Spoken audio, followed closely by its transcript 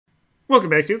Welcome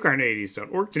back to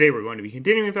Carneades.org. Today we're going to be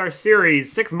continuing with our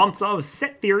series, 6 months of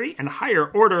set theory and higher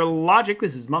order logic.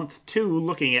 This is month 2,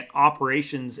 looking at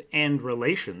operations and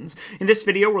relations. In this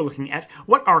video, we're looking at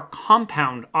what are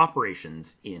compound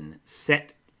operations in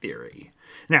set theory.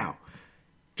 Now,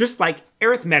 just like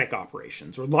arithmetic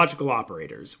operations or logical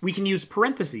operators, we can use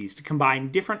parentheses to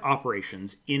combine different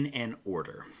operations in an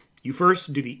order. You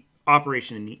first do the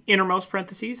operation in the innermost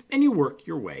parentheses, and you work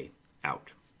your way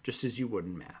out, just as you would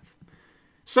in math.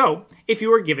 So, if you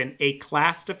were given a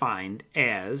class defined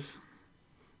as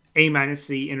A minus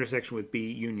C intersection with B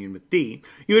union with D,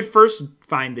 you would first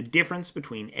find the difference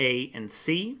between A and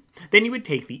C, then you would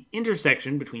take the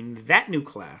intersection between that new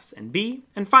class and B,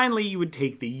 and finally you would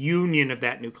take the union of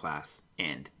that new class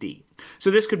and D. So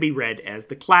this could be read as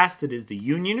the class that is the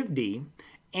union of D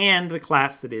and the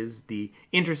class that is the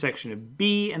intersection of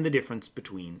B and the difference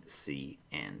between C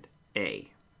and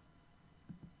A.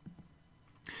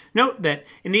 Note that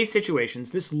in these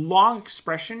situations, this long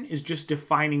expression is just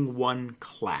defining one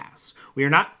class. We are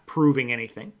not proving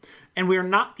anything, and we are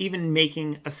not even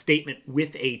making a statement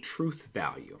with a truth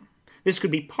value. This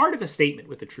could be part of a statement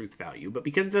with a truth value, but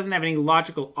because it doesn't have any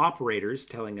logical operators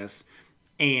telling us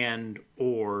and,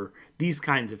 or, these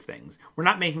kinds of things, we're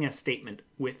not making a statement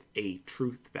with a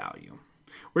truth value.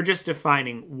 We're just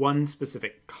defining one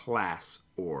specific class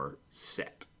or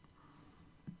set.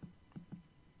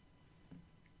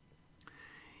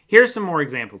 Here's some more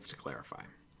examples to clarify,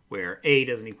 where A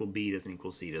doesn't equal B, doesn't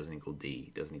equal C, doesn't equal D,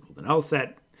 doesn't equal the null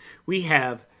set. We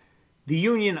have the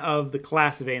union of the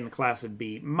class of A and the class of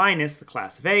B minus the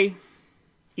class of A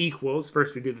equals,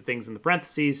 first we do the things in the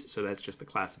parentheses, so that's just the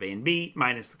class of A and B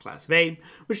minus the class of A,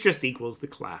 which just equals the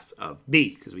class of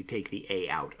B, because we take the A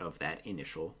out of that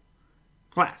initial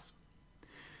class.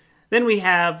 Then we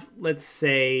have, let's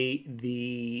say,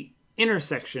 the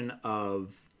intersection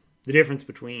of the difference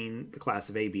between the class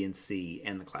of A, B, and C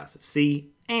and the class of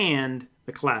C and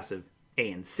the class of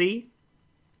A and C.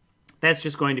 That's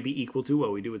just going to be equal to,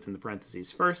 well, we do what's in the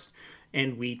parentheses first,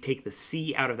 and we take the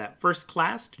C out of that first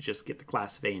class to just get the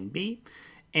class of A and B,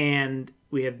 and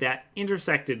we have that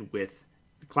intersected with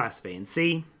the class of A and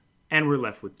C, and we're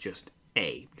left with just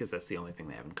A, because that's the only thing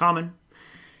they have in common.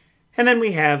 And then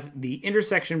we have the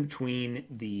intersection between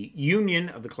the union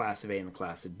of the class of A and the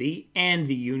class of B and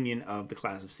the union of the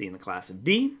class of C and the class of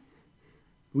D.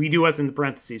 We do what's in the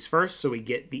parentheses first, so we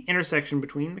get the intersection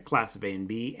between the class of A and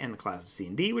B and the class of C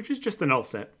and D, which is just the null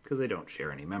set because they don't share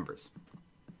any members.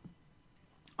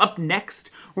 Up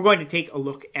next, we're going to take a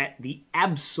look at the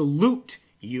absolute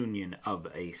union of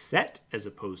a set as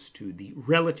opposed to the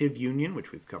relative union,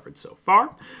 which we've covered so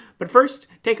far. But first,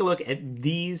 take a look at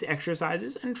these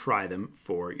exercises and try them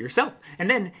for yourself.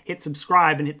 And then hit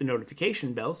subscribe and hit the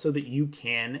notification bell so that you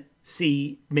can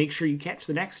make sure you catch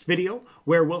the next video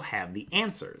where we'll have the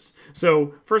answers.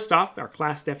 So first off, our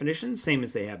class definitions, same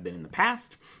as they have been in the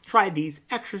past. Try these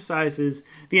exercises: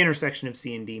 the intersection of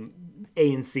C and D,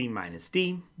 A and C minus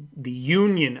D, the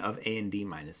union of A and D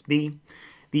minus B,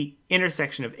 the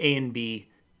intersection of A and B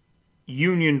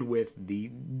unioned with the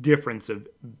difference of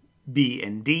B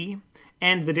and D,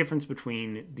 and the difference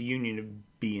between the union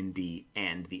of B and D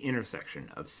and the intersection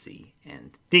of C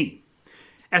and D.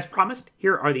 As promised,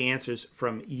 here are the answers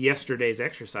from yesterday's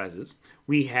exercises.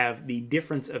 We have the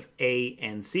difference of A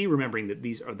and C, remembering that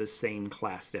these are the same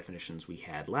class definitions we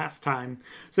had last time.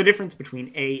 So the difference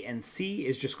between A and C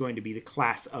is just going to be the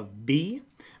class of B,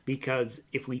 because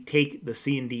if we take the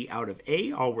C and D out of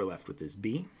A, all we're left with is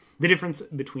B. The difference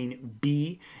between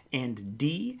B and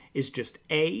D is just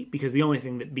A, because the only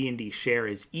thing that B and D share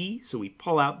is E, so we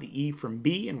pull out the E from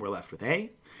B and we're left with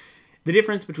A. The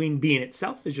difference between B and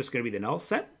itself is just going to be the null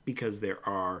set, because there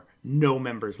are no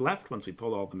members left once we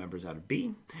pull all the members out of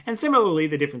B. And similarly,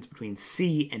 the difference between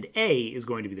C and A is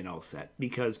going to be the null set,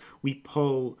 because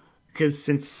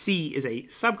since C is a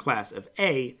subclass of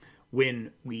A,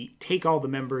 when we take all the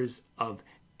members of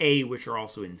A, which are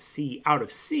also in C, out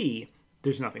of C,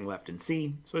 there's nothing left in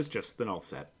C, so it's just the null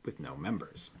set with no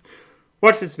members.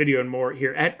 Watch this video and more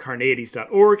here at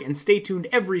Carneades.org, and stay tuned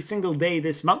every single day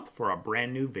this month for a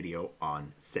brand new video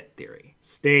on set theory.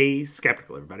 Stay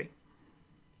skeptical, everybody.